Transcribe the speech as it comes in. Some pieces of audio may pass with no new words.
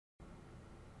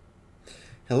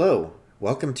Hello,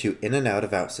 welcome to In-and-Out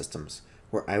of OutSystems,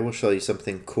 where I will show you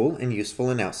something cool and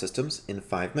useful in OutSystems in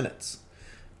 5 minutes.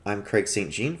 I'm Craig St.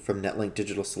 Jean from NetLink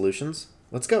Digital Solutions.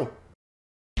 Let's go!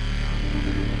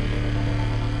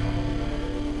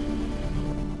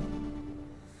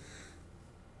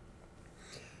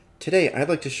 Today I'd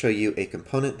like to show you a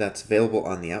component that's available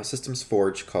on the OutSystems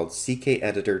Forge called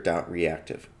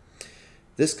CKEditor.Reactive.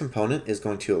 This component is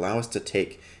going to allow us to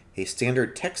take a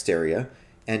standard text area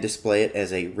and display it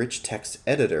as a rich text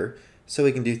editor so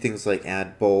we can do things like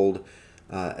add bold,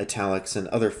 italics, and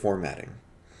other formatting.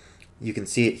 You can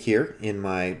see it here in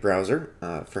my browser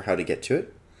for how to get to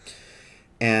it.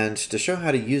 And to show how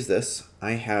to use this,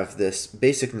 I have this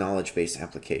basic knowledge base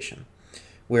application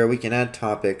where we can add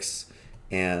topics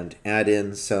and add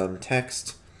in some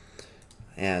text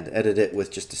and edit it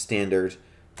with just a standard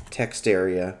text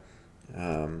area.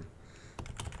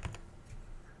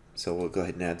 So we'll go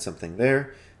ahead and add something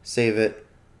there, save it,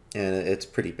 and it's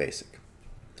pretty basic.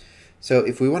 So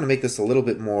if we want to make this a little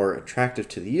bit more attractive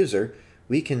to the user,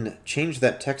 we can change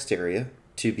that text area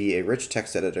to be a rich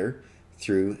text editor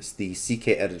through the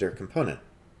CKEditor component.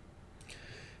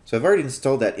 So I've already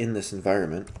installed that in this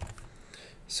environment.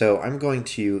 So I'm going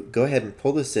to go ahead and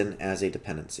pull this in as a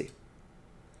dependency.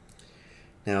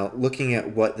 Now, looking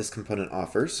at what this component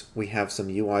offers, we have some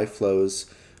UI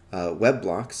flows web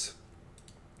blocks.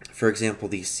 For example,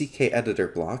 the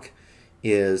CKEditor block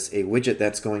is a widget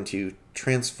that's going to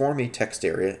transform a text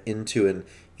area into an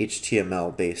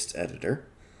HTML-based editor.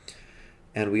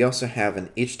 And we also have an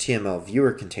HTML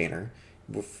viewer container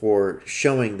for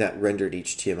showing that rendered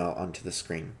HTML onto the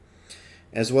screen,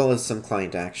 as well as some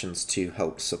client actions to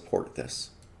help support this.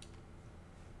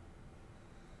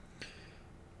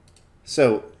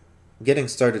 So, getting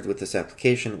started with this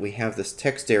application, we have this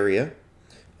text area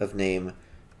of name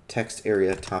text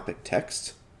area topic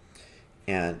text,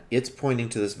 and it's pointing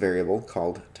to this variable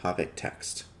called topic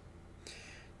text.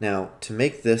 Now, to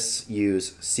make this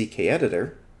use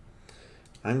CKEditor,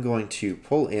 I'm going to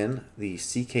pull in the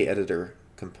CKEditor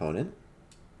component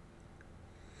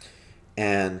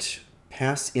and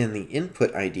pass in the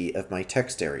input ID of my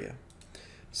text area.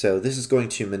 So this is going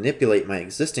to manipulate my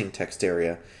existing text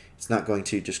area. It's not going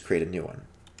to just create a new one.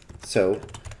 So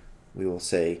we will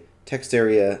say text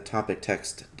area topic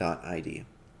text.id.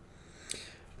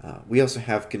 We also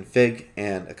have config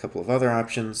and a couple of other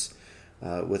options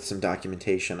with some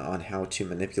documentation on how to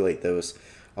manipulate those.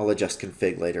 I'll adjust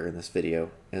config later in this video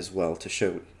as well to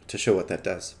show what that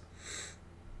does.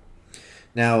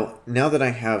 Now that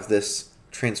I have this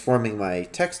transforming my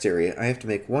text area, I have to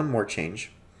make one more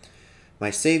change. My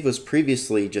save was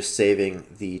previously just saving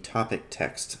the topic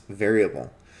text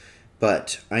variable,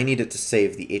 but I needed to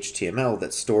save the HTML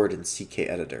that's stored in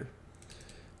CKEditor.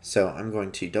 So I'm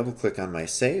going to double click on my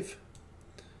save,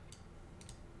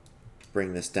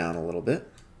 bring this down a little bit,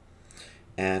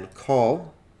 and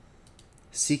call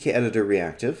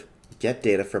CKEditor.Reactive get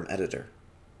data from editor.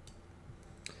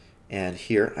 And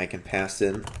here I can pass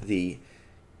in the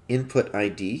input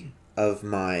ID of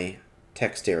my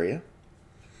text area.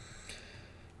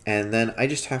 And then I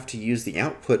just have to use the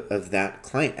output of that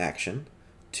client action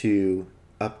to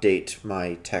update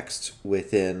my text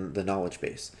within the knowledge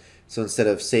base. So instead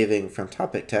of saving from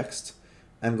topic text,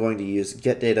 I'm going to use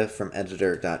get data from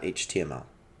editor.html.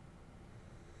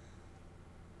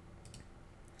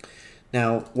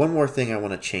 Now, one more thing I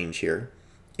want to change here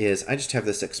is I just have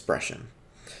this expression.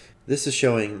 This is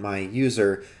showing my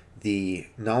user the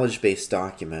knowledge base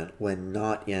document when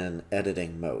not in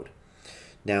editing mode.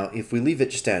 Now, if we leave it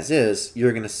just as is,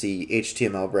 you're going to see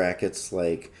HTML brackets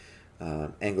like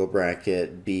angle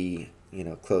bracket, B,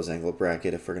 close angle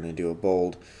bracket if we're going to do a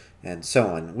bold, and so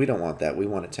on. We don't want that. We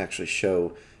want it to actually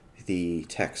show the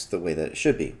text the way that it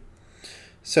should be.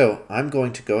 So I'm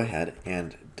going to go ahead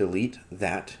and delete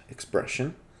that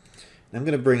expression. I'm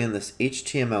going to bring in this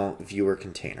HTML viewer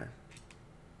container.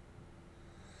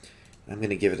 I'm going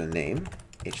to give it a name,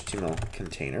 HTML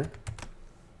container.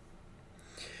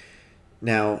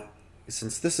 Now,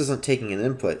 since this isn't taking an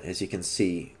input, as you can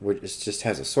see, it just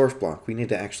has a source block, we need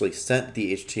to actually set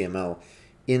the HTML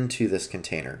into this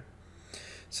container.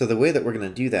 So the way that we're going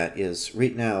to do that is,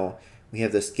 right now, we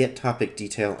have this get topic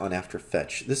detail on after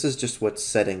fetch. This is just what's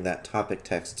setting that topic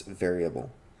text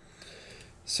variable.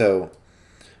 So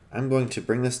I'm going to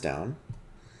bring this down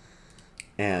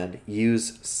and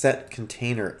use set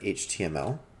container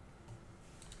HTML.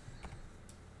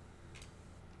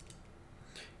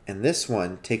 And this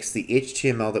one takes the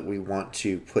HTML that we want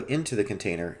to put into the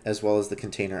container as well as the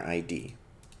container ID.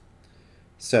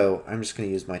 So I'm just going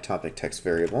to use my topic text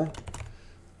variable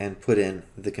and put in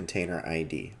the container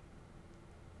ID.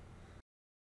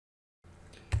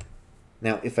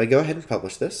 Now, if I go ahead and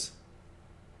publish this,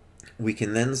 we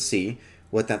can then see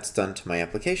what that's done to my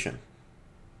application.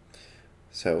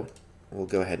 So we'll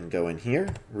go ahead and go in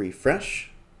here, refresh.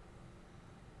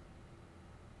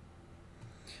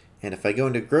 And if I go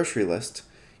into grocery list,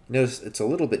 you notice it's a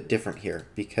little bit different here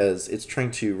because it's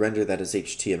trying to render that as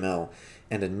HTML,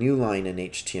 and a new line in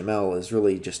HTML is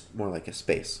really just more like a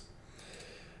space.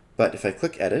 But if I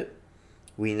click edit,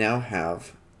 we now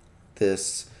have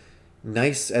this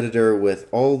nice editor with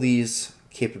all these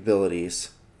capabilities,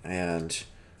 and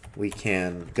we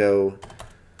can go,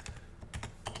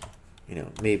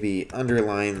 maybe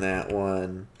underline that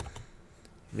one.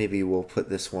 Maybe we'll put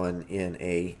this one in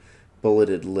a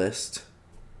bulleted list,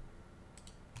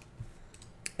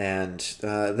 and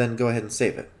then go ahead and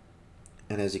save it.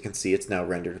 And as you can see, it's now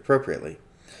rendered appropriately.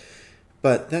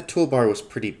 But that toolbar was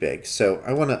pretty big, so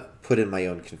I want to put in my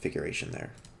own configuration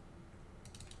there.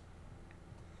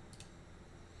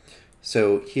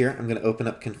 So here I'm going to open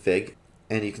up config,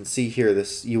 and you can see here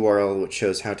this URL which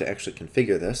shows how to actually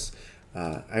configure this.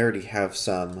 I already have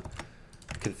some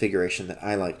configuration that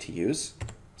I like to use,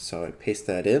 so I paste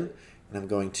that in, and I'm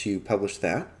going to publish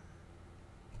that.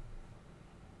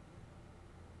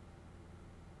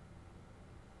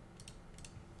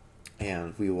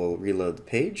 And we will reload the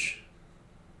page.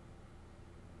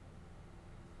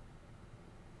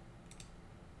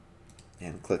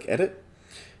 And click edit.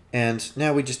 And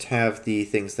now we just have the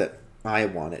things that I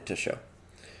want it to show.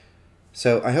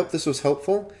 So I hope this was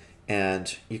helpful,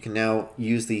 and you can now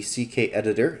use the CK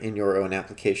editor in your own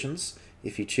applications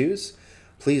if you choose.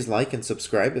 Please like and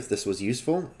subscribe if this was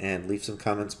useful, and leave some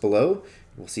comments below.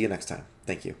 We'll see you next time.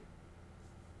 Thank you.